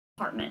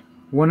apartment.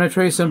 Wanna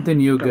try something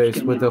new,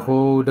 guys, with the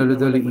whole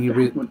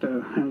WWE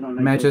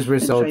matches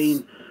results.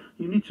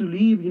 You need to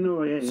leave, you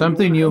know.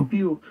 Something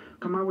new.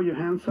 Come out with your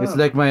hands up. It's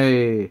like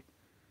my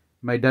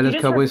Dallas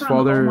Cowboys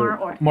father,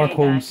 Mark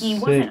Holmes. He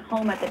wasn't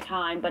home at the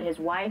time, but his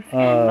wife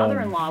and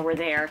mother-in-law were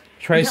there.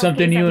 Try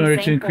something new in order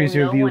to increase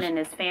your views. No one in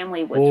his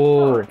family was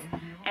hurt.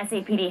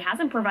 SAPD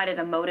hasn't provided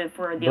a motive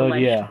for the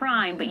alleged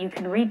crime, but you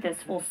can read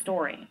this full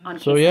story on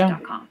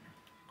KSAT.com.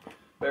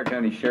 Bexar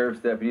County Sheriff's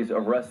deputies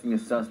arresting a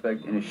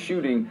suspect in a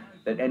shooting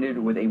that ended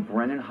with a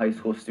Brennan High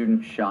School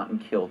student shot and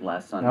killed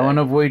last Sunday. I want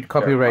to avoid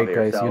copyright,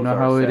 guys. You know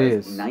how it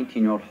is.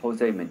 19-year-old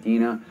Jose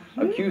Medina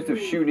accused of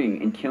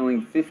shooting and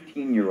killing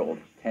 15-year-old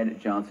Ted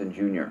Johnson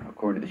Jr.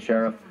 According to the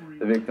sheriff,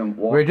 the victim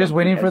walked. We're just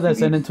waiting for the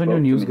San Antonio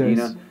news, guys.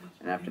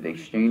 And after they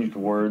exchanged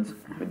words,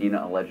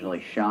 Medina allegedly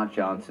shot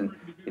Johnson.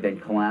 He then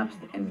collapsed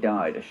and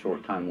died a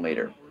short time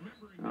later.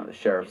 The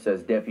sheriff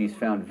says deputies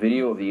found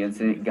video of the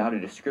incident, got a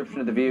description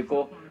of the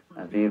vehicle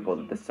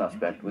that the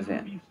suspect was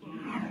in.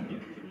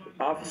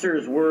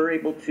 Officers were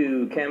able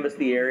to canvass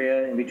the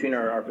area in between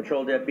our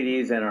patrol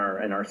deputies and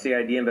our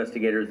CID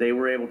investigators. They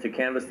were able to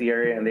canvass the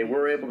area, and they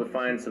were able to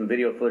find some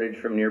video footage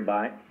from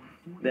nearby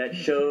that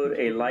showed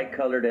a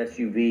light-colored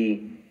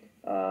SUV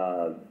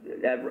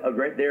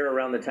right there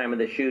around the time of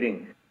the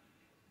shooting.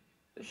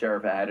 The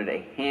sheriff added a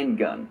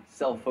handgun,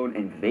 cell phone,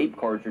 and vape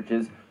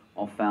cartridges,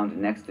 all found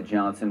next to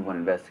Johnson when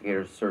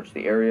investigators searched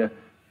the area.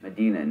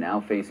 Medina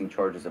now facing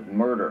charges of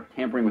murder,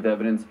 tampering with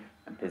evidence,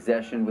 and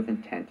possession with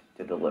intent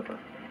to deliver.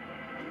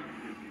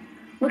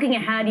 Looking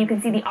ahead, you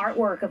can see the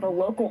artwork of a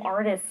local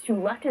artist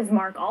who left his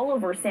mark all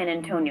over San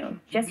Antonio.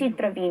 Jesse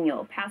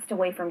Trevino passed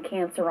away from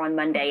cancer on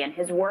Monday, and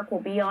his work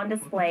will be on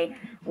display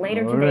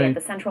later today at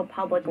the Central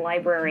Public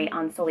Library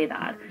on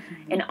Soledad.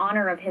 In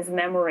honor of his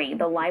memory,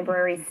 the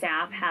library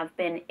staff have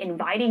been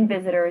inviting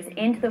visitors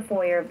into the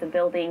foyer of the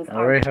building's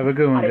have a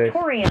good one, guys.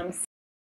 auditorium.